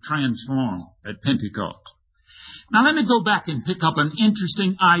men that were transformed at Pentecost. Now let me go back and pick up an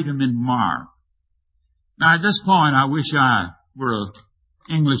interesting item in Mark. Now at this point I wish I were an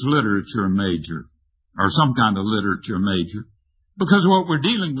English literature major or some kind of literature major, because what we're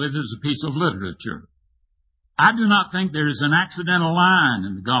dealing with is a piece of literature. I do not think there is an accidental line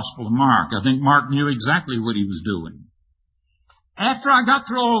in the Gospel of Mark. I think Mark knew exactly what he was doing. After I got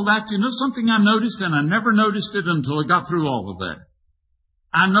through all that, you know something I noticed, and I never noticed it until I got through all of that.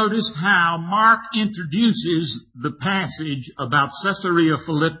 I noticed how Mark introduces the passage about Caesarea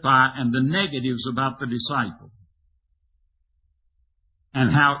Philippi and the negatives about the disciples,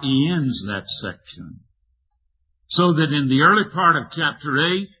 and how he ends that section. So that in the early part of chapter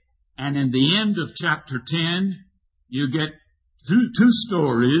 8 and in the end of chapter 10, you get two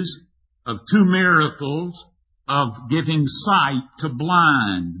stories of two miracles of giving sight to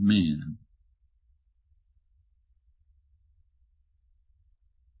blind men.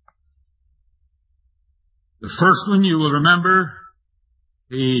 The first one, you will remember,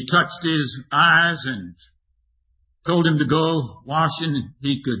 he touched his eyes and told him to go wash, and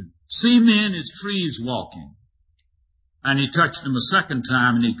he could see men as trees walking. And he touched him a second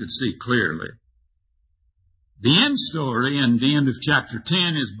time and he could see clearly. The end story in the end of chapter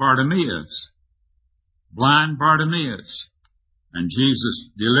 10 is Bartimaeus, blind Bartimaeus. And Jesus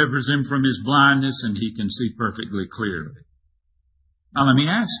delivers him from his blindness and he can see perfectly clearly. Now let me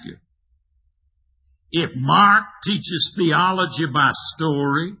ask you, If Mark teaches theology by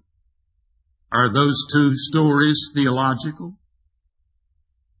story, are those two stories theological?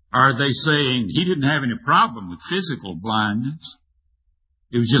 Are they saying he didn't have any problem with physical blindness?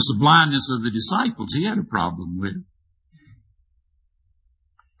 It was just the blindness of the disciples he had a problem with.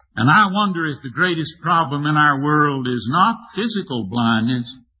 And I wonder if the greatest problem in our world is not physical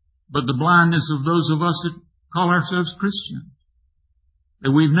blindness, but the blindness of those of us that call ourselves Christians.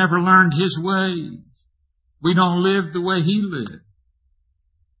 That we've never learned His ways. We don't live the way He lived.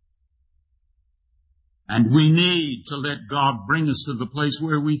 And we need to let God bring us to the place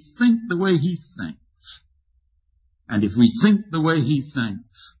where we think the way He thinks. And if we think the way He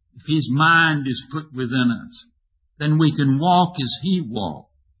thinks, if His mind is put within us, then we can walk as He walked.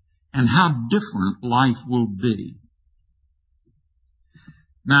 And how different life will be.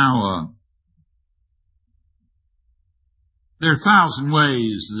 Now, there are 1,000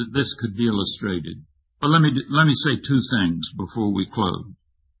 ways that this could be illustrated. But let me say two things before we close.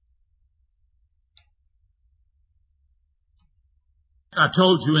 I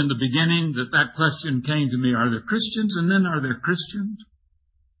told you in the beginning that question came to me, are there Christians and then are there Christians?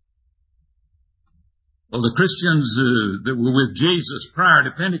 Well, the Christians that were with Jesus prior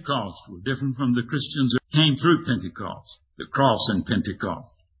to Pentecost were different from the Christians that came through Pentecost, the cross in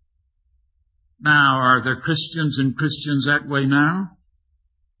Pentecost. Now, are there Christians and Christians that way now?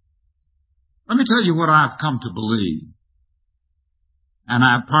 Let me tell you what I've come to believe. And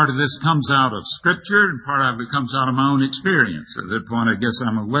part of this comes out of Scripture, and part of it comes out of my own experience. At that point, I guess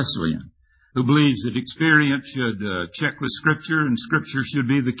I'm a Wesleyan, who believes that experience should check with Scripture, and Scripture should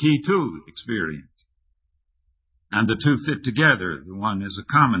be the key to experience. And the two fit together. The one is a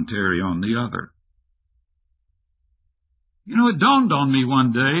commentary on the other. You know, it dawned on me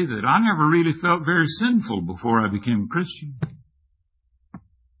one day that I never really felt very sinful before I became a Christian.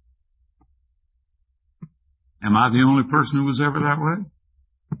 Am I the only person who was ever that way?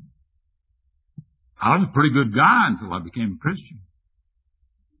 I was a pretty good guy until I became a Christian.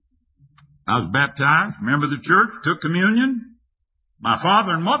 I was baptized, member of the church, took communion. My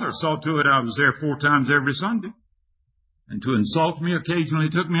father and mother saw to it I was there 4 times every Sunday. And to insult me occasionally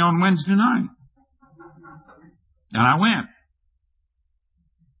took me on Wednesday night. And I went.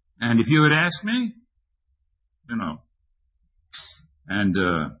 And if you had asked me, and I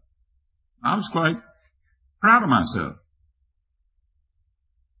was quite proud of myself.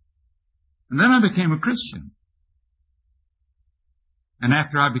 And then I became a Christian. And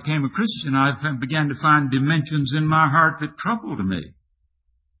after I became a Christian, I began to find dimensions in my heart that troubled me.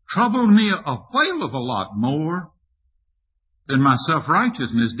 Troubled me a whale of a lot more than my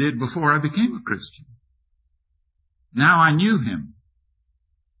self-righteousness did before I became a Christian. Now I knew Him.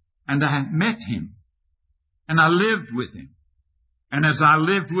 And I met Him. And I lived with Him. And as I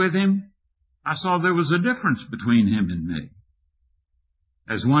lived with Him, I saw there was a difference between Him and me.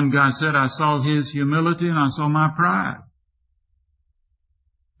 As one guy said, I saw His humility and I saw my pride.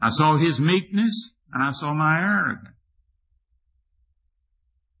 I saw His meekness and I saw my arrogance.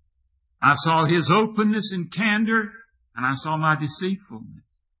 I saw His openness and candor and I saw my deceitfulness.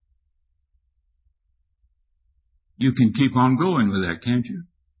 You can keep on going with that, can't you?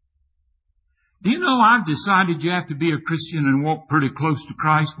 Do you know I've decided you have to be a Christian and walk pretty close to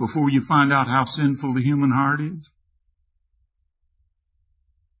Christ before you find out how sinful the human heart is?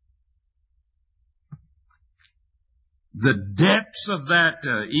 The depths of that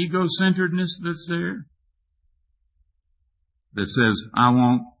ego-centeredness that's there, that says, I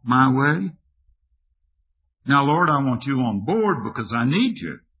want my way. Now, Lord, I want you on board because I need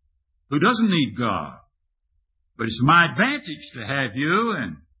you. Who doesn't need God? But it's my advantage to have you,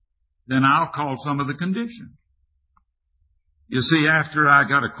 and then I'll call some of the conditions. You see, after I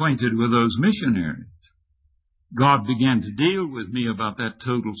got acquainted with those missionaries, God began to deal with me about that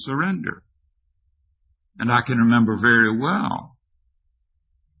total surrender. And I can remember very well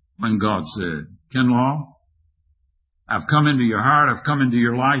when God said, Kinlaw, I've come into your heart, I've come into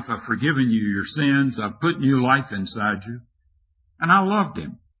your life, I've forgiven you your sins, I've put new life inside you. And I loved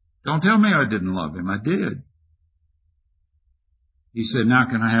Him. Don't tell me I didn't love Him, I did. He said, now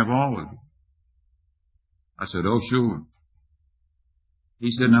can I have all of you? I said, oh, sure.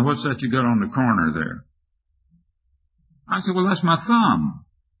 He said, now what's that you got on the corner there? I said, well, that's my thumb.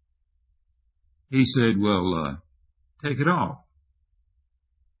 He said, well, take it off.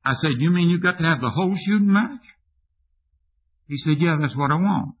 I said, you mean you got to have the whole shooting match? He said, yeah, that's what I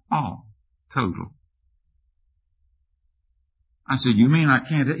want. All. Total. I said, you mean I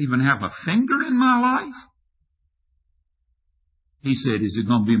can't even have a finger in my life? He said, is it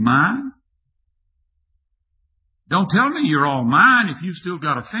going to be mine? Don't tell me you're all mine if you still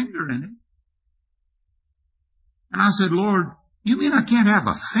got a finger in it. And I said, Lord, you mean I can't have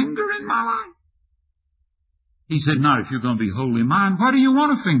a finger in my life? He said, not if you're going to be wholly mine. Why do you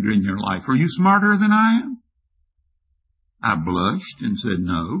want a finger in your life? Are you smarter than I am? I blushed and said,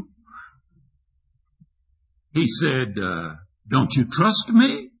 no. He said, don't you trust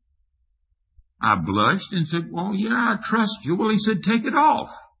me? I blushed and said, well, yeah, I trust you. Well, he said, take it off.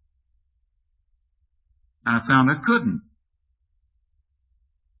 I found I couldn't.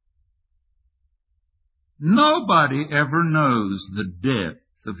 Nobody ever knows the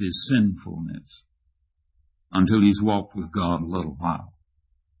depth of his sinfulness until he's walked with God a little while.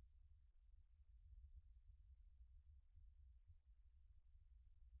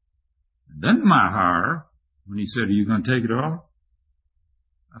 And then my horror, when he said, are you going to take it off?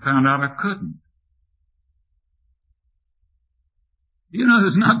 I found out I couldn't. You know,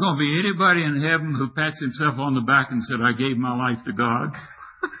 there's not going to be anybody in heaven who pats himself on the back and said, I gave my life to God.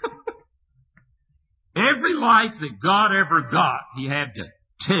 Every life that God ever got, he had to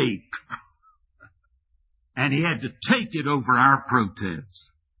take. And he had to take it over our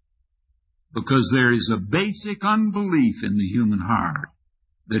protests. Because there is a basic unbelief in the human heart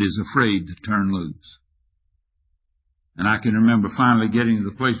that is afraid to turn loose. And I can remember finally getting to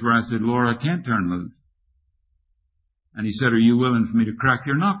the place where I said, Lord, I can't turn loose. And he said, are you willing for me to crack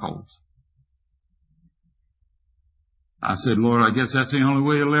your knuckles? I said, Lord, I guess that's the only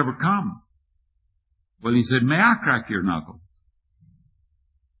way it'll ever come. Well, he said, may I crack your knuckles?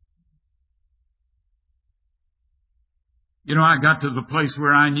 You know, I got to the place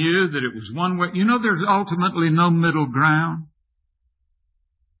where I knew that it was one way. You know, there's ultimately no middle ground.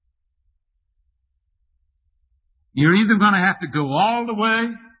 You're either going to have to go all the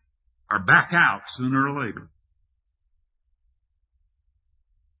way or back out sooner or later.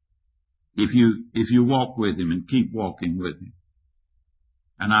 If you walk with him and keep walking with him.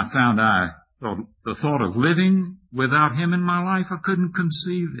 And I found the thought of living without him in my life, I couldn't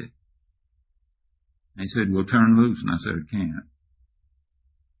conceive it. And he said, well, turn loose. And I said, I can't.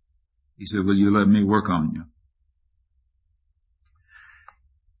 He said, will you let me work on you?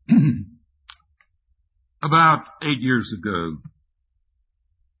 About 8 years ago,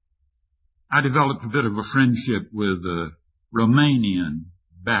 I developed a bit of a friendship with a Romanian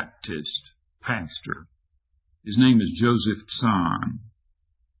Baptist pastor. His name is Joseph Tson.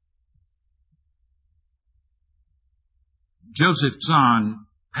 Joseph Tson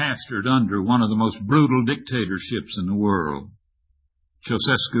pastored under one of the most brutal dictatorships in the world,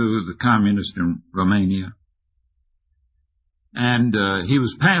 Ceausescu, the communist in Romania. And he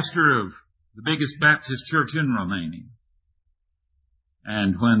was pastor of the biggest Baptist church in Romania.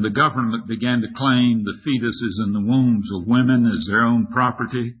 And when the government began to claim the fetuses in the wombs of women as their own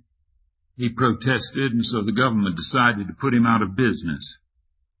property, he protested, and so the government decided to put him out of business.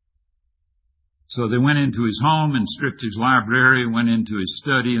 So they went into his home and stripped his library, went into his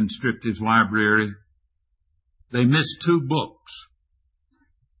study and stripped his library. They missed 2 books.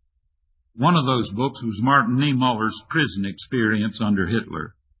 One of those books was Martin Niemöller's prison experience under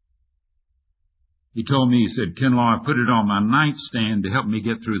Hitler. He told me, he said, Kinlaw, I put it on my nightstand to help me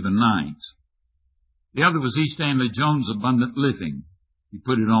get through the nights. The other was E. Stanley Jones' Abundant Living. He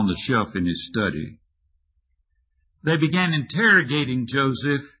put it on the shelf in his study. They began interrogating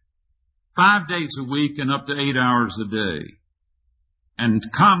Joseph 5 days a week and up to 8 hours a day, and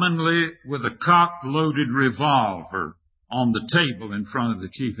commonly with a cock-loaded revolver on the table in front of the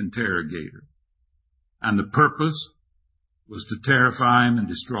chief interrogator. And the purpose was to terrify him and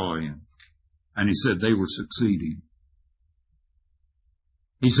destroy him. And he said they were succeeding.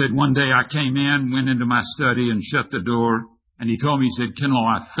 He said, one day I came in, went into my study and shut the door, and he told me, he said,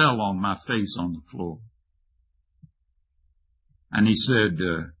 Kinlaw, I fell on my face on the floor. And he said,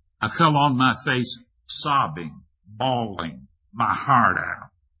 I fell on my face sobbing, bawling my heart out.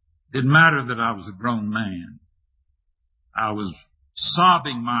 Didn't matter that I was a grown man. I was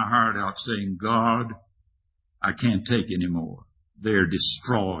sobbing my heart out saying, God, I can't take any more. They're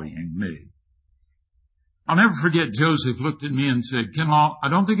destroying me. I'll never forget Joseph looked at me and said, Kinlaw, I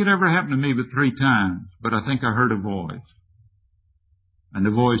don't think it ever happened to me but 3 times, but I think I heard a voice. And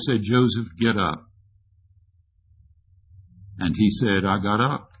the voice said, Joseph, get up. And he said, I got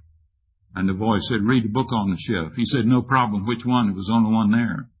up. And the voice said, read the book on the shelf. He said, no problem. Which one? It was the only one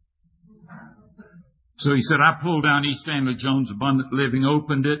there. So he said, I pulled down E. Stanley Jones' Abundant Living,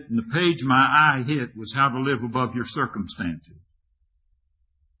 opened it, and the page my eye hit was How to Live Above Your Circumstances.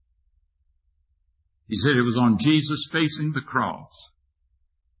 He said it was on Jesus facing the cross.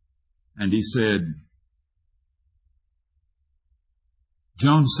 And he said,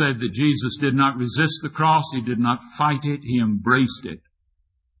 Jones said that Jesus did not resist the cross. He did not fight it. He embraced it.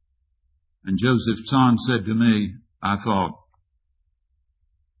 And Joseph Tson said to me, I thought,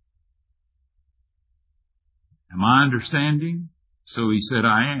 am I understanding? So he said,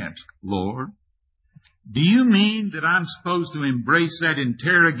 I asked, Lord, do you mean that I'm supposed to embrace that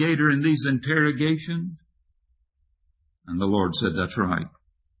interrogator in these interrogations? And the Lord said, that's right.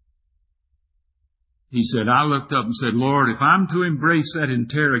 He said, I looked up and said, Lord, if I'm to embrace that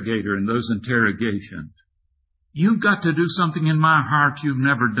interrogator in those interrogations, you've got to do something in my heart you've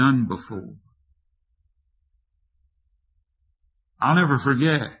never done before. I'll never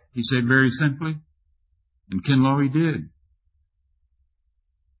forget. He said very simply, and Kinlaw, he did.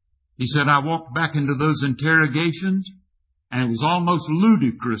 He said, I walked back into those interrogations, and it was almost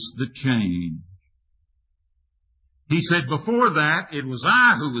ludicrous, the change. He said, before that, it was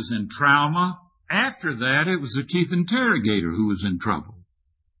I who was in trauma. After that, it was the chief interrogator who was in trouble.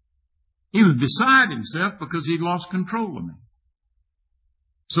 He was beside himself because he'd lost control of me.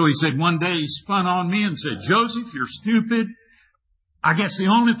 So he said, one day he spun on me and said, Joseph, you're stupid. I guess the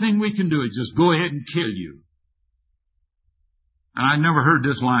only thing we can do is just go ahead and kill you. And I never heard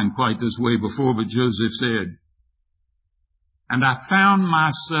this line quite this way before, but Joseph said, and I found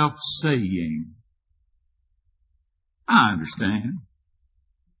myself saying, I understand.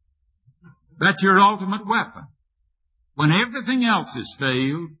 That's your ultimate weapon. When everything else has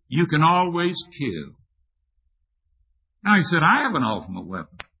failed, you can always kill. Now he said, I have an ultimate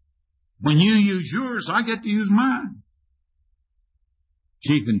weapon. When you use yours, I get to use mine.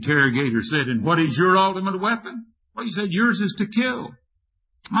 Chief interrogator said, and what is your ultimate weapon? Well, he said, yours is to kill.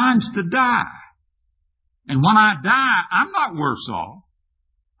 Mine's to die. And when I die, I'm not worse off.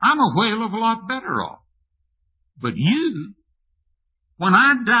 I'm a whale of a lot better off. But you, when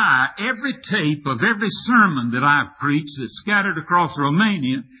I die, every tape of every sermon that I've preached that's scattered across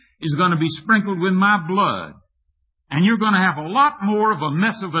Romania is going to be sprinkled with my blood. And you're going to have a lot more of a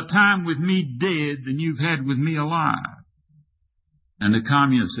mess of a time with me dead than you've had with me alive. And the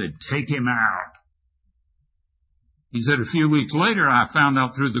communist said, take him out. He said a few weeks later, I found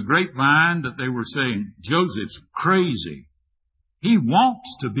out through the grapevine that they were saying, Joseph's crazy. He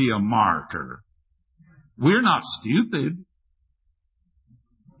wants to be a martyr. We're not stupid.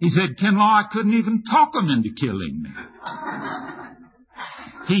 He said, Kinlaw, I couldn't even talk him into killing me.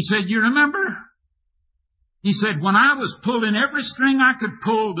 He said, you remember? He said, when I was pulling every string I could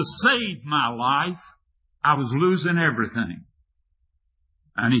pull to save my life, I was losing everything.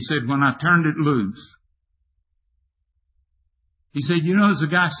 And he said, when I turned it loose, he said, you know, as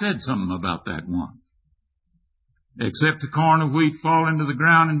a guy said something about that once. Except a corn of wheat fall into the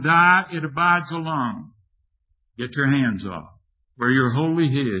ground and die, it abides alone. Get your hands off where your holy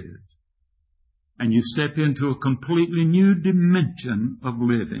head is. And you step into a completely new dimension of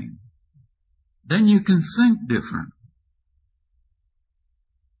living. Then you can think different.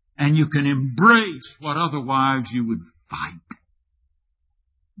 And you can embrace what otherwise you would fight.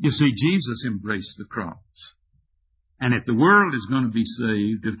 You see, Jesus embraced the cross. And if the world is going to be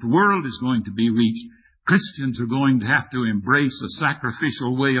saved, if the world is going to be reached, Christians are going to have to embrace a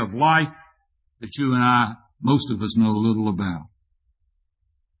sacrificial way of life that you and I, most of us, know little about.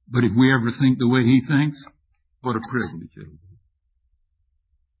 But if we ever think the way he thinks, what a privilege it'll be.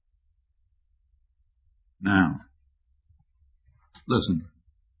 Now, listen.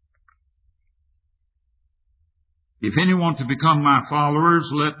 If any want to become my followers,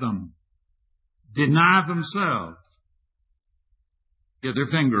 let them deny themselves. Get their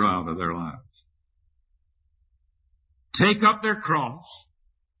finger out of their lives. Take up their cross.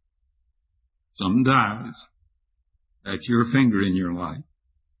 Some dies. That's your finger in your life.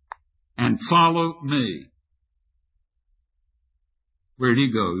 And follow me. Where'd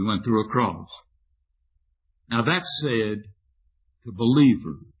he go? He went through a cross. Now that's said to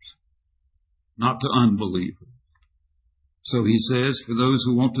believers, not to unbelievers. So he says, for those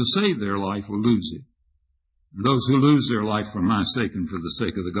who want to save their life will lose it. And those who lose their life for my sake and for the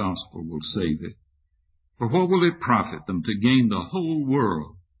sake of the gospel will save it. For what will it profit them to gain the whole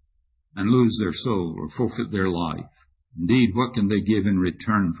world and lose their soul or forfeit their life? Indeed, what can they give in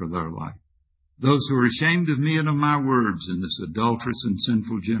return for their life? Those who are ashamed of me and of my words in this adulterous and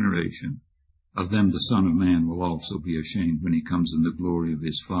sinful generation, of them the Son of Man will also be ashamed when he comes in the glory of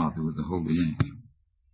his Father with the holy angels.